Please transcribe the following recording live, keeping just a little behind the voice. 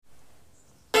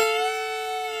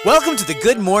Welcome to the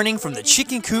Good Morning from the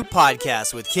Chicken Coop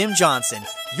podcast with Kim Johnson,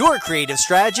 your creative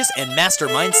strategist and master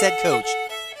mindset coach.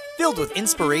 Filled with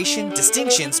inspiration,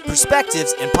 distinctions,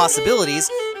 perspectives, and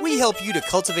possibilities, we help you to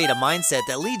cultivate a mindset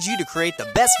that leads you to create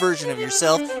the best version of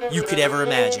yourself you could ever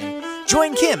imagine.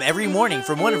 Join Kim every morning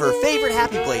from one of her favorite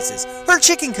happy places, her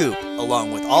chicken coop,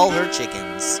 along with all her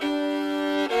chickens.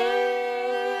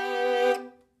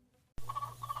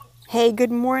 Hey,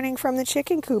 good morning from the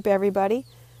chicken coop, everybody.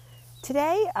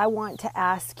 Today, I want to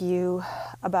ask you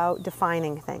about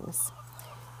defining things.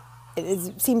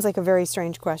 It seems like a very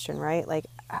strange question, right? Like,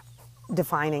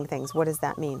 defining things, what does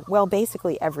that mean? Well,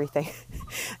 basically everything.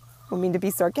 I don't mean to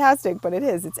be sarcastic, but it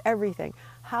is. It's everything.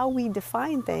 How we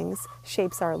define things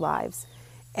shapes our lives.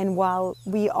 And while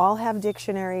we all have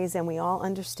dictionaries and we all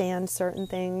understand certain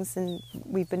things and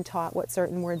we've been taught what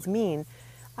certain words mean,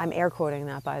 I'm air quoting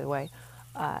that, by the way,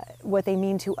 what they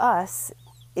mean to us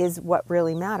is what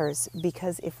really matters,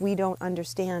 because if we don't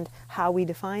understand how we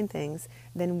define things,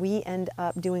 then we end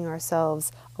up doing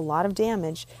ourselves a lot of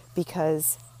damage,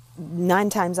 because 9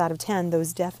 times out of 10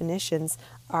 those definitions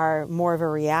are more of a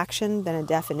reaction than a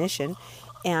definition,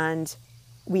 and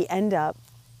we end up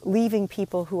leaving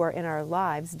people who are in our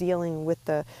lives dealing with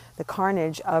the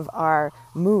carnage of our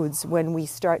moods when we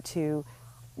start to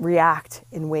react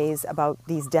in ways about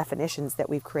these definitions that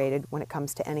we've created when it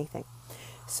comes to anything.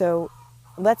 So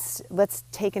let's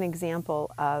take an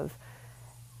example of,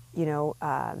 you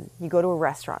go to a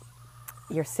restaurant.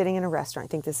 You're sitting in a restaurant. I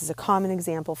think this is a common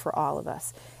example for all of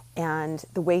us. And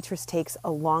the waitress takes a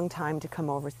long time to come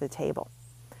over to the table.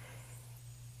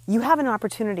 You have an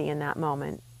opportunity in that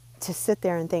moment to sit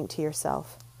there and think to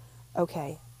yourself,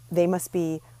 okay, they must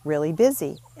be really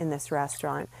busy in this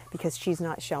restaurant because she's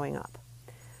not showing up.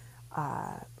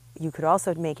 You could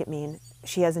also make it mean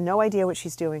she has no idea what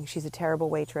she's doing. She's a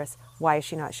terrible waitress. Why is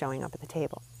she not showing up at the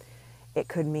table? It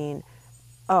could mean,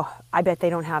 oh, I bet they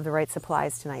don't have the right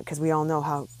supplies tonight, because we all know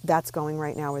how that's going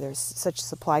right now, where there's such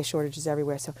supply shortages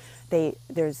everywhere. So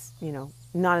there's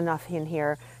not enough in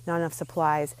here, not enough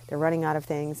supplies. They're running out of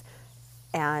things,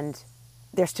 and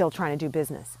they're still trying to do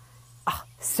business. Oh,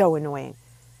 so annoying.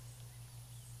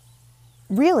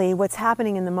 Really, what's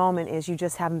happening in the moment is you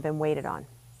just haven't been waited on.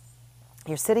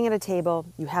 You're sitting at a table,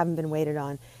 you haven't been waited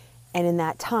on, and in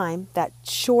that time, that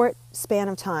short span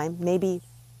of time, maybe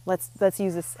let's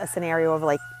use a scenario of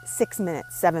like 6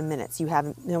 minutes, 7 minutes.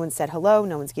 No one said hello,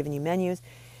 no one's given you menus.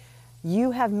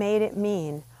 You have made it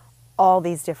mean all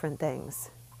these different things.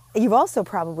 You've also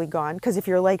probably gone, because if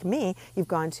you're like me, you've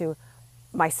gone to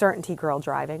my certainty girl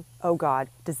driving. Oh God,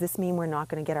 does this mean we're not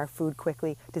going to get our food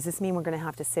quickly? Does this mean we're going to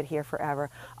have to sit here forever?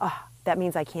 That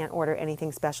means I can't order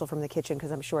anything special from the kitchen,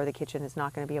 because I'm sure the kitchen is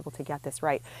not going to be able to get this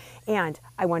right. And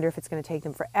I wonder if it's going to take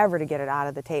them forever to get it out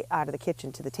of the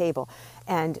kitchen to the table.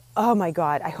 And oh my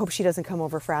God, I hope she doesn't come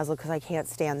over frazzled, because I can't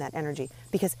stand that energy.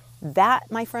 Because that,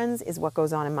 my friends, is what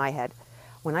goes on in my head.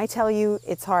 When I tell you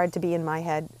it's hard to be in my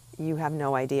head, you have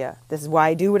no idea. This is why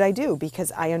I do what I do,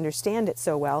 because I understand it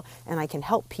so well and I can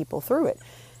help people through it.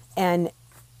 And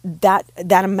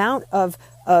that amount of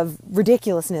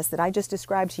ridiculousness that I just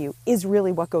described to you is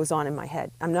really what goes on in my head.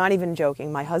 I'm not even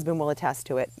joking. My husband will attest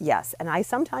to it. Yes. And I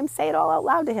sometimes say it all out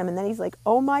loud to him, and then he's like,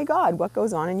 oh my God, what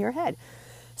goes on in your head?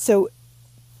 So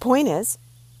point is,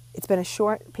 it's been a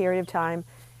short period of time,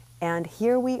 and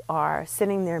here we are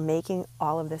sitting there making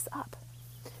all of this up.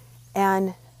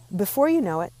 And before you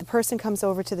know it, the person comes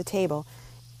over to the table,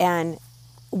 and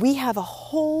we have a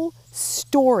whole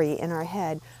story in our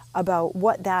head about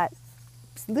what that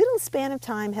little span of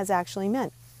time has actually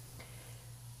meant.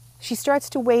 She starts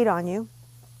to wait on you,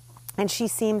 and she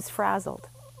seems frazzled.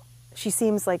 She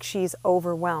seems like she's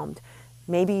overwhelmed.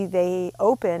 Maybe they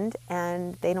opened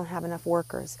and they don't have enough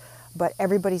workers, but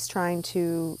everybody's trying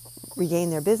to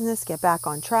regain their business, get back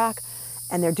on track,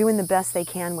 and they're doing the best they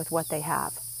can with what they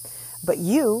have. But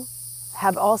you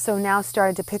have also now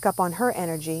started to pick up on her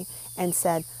energy and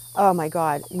said, oh my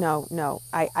God, no,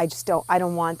 I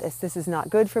don't want this. This is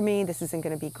not good for me. This isn't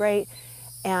going to be great.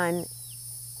 And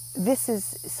this is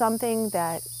something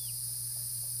that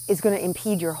is going to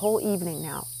impede your whole evening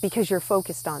now, because you're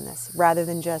focused on this rather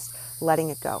than just letting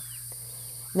it go.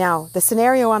 Now, the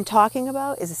scenario I'm talking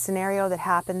about is a scenario that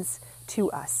happens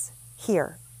to us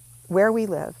here, where we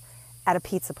live, at a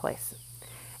pizza place.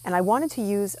 And I wanted to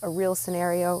use a real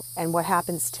scenario and what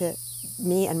happens to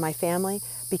me and my family,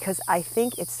 because I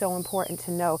think it's so important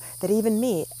to know that even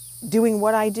me, doing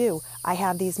what I do, I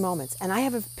have these moments. And I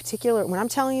have a particular, when I'm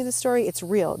telling you the story, it's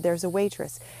real. There's a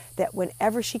waitress that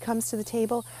whenever she comes to the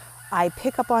table, I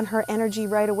pick up on her energy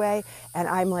right away, and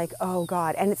I'm like, oh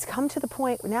God. And it's come to the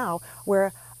point now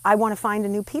where I want to find a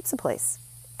new pizza place.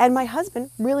 And my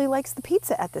husband really likes the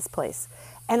pizza at this place.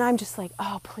 And I'm just like,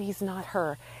 oh, please, not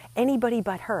her. Anybody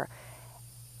but her.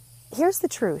 Here's the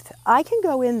truth. I can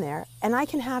go in there and I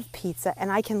can have pizza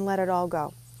and I can let it all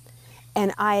go.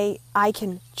 And I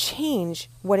can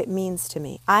change what it means to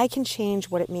me. I can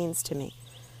change what it means to me.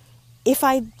 If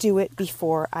I do it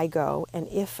before I go, and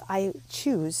if I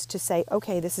choose to say,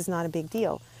 okay, this is not a big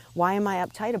deal. Why am I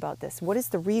uptight about this? What is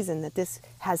the reason that this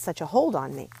has such a hold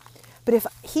on me? But if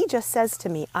he just says to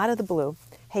me out of the blue,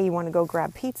 hey, you want to go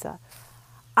grab pizza?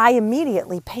 I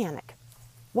immediately panic.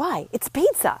 Why? It's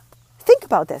pizza. Think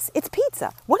about this. It's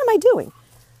pizza. What am I doing?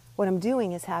 What I'm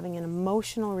doing is having an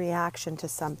emotional reaction to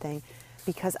something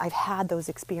because I've had those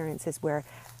experiences where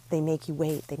they make you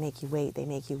wait, they make you wait, they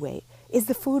make you wait. Is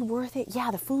the food worth it?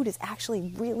 Yeah, the food is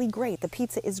actually really great. The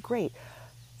pizza is great.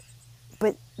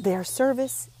 But their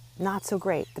service, not so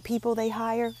great. The people they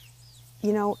hire,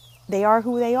 they are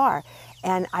who they are.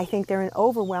 And I think they're in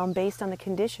overwhelm based on the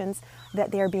conditions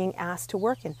that they're being asked to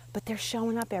work in. But they're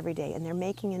showing up every day and they're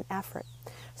making an effort.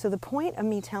 So the point of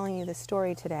me telling you this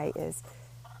story today is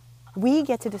we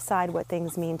get to decide what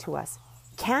things mean to us.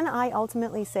 Can I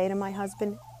ultimately say to my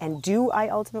husband, and do I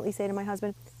ultimately say to my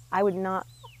husband, I would not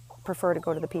prefer to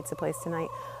go to the pizza place tonight.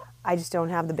 I just don't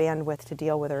have the bandwidth to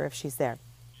deal with her if she's there.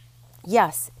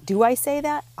 Yes. Do I say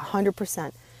that?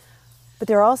 100%. But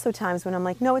there are also times when I'm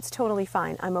like, no, it's totally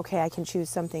fine. I'm okay. I can choose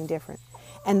something different.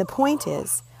 And the point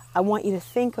is, I want you to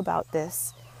think about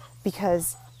this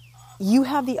because you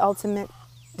have the ultimate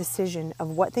decision of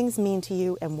what things mean to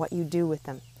you and what you do with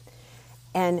them.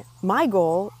 And my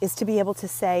goal is to be able to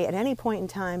say at any point in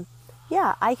time,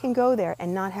 yeah, I can go there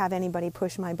and not have anybody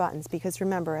push my buttons. Because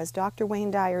remember, as Dr.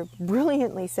 Wayne Dyer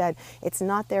brilliantly said, it's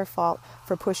not their fault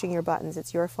for pushing your buttons.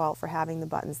 It's your fault for having the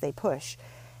buttons they push.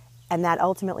 And that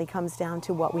ultimately comes down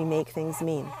to what we make things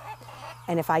mean.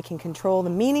 And if I can control the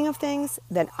meaning of things,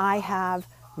 then I have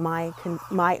my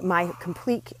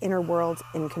complete inner world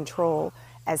in control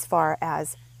as far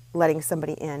as letting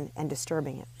somebody in and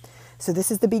disturbing it. So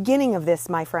this is the beginning of this,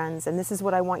 my friends, and this is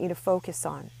what I want you to focus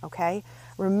on, okay?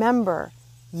 Remember,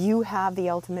 you have the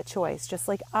ultimate choice, just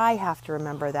like I have to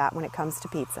remember that when it comes to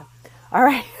pizza. All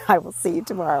right, I will see you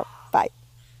tomorrow.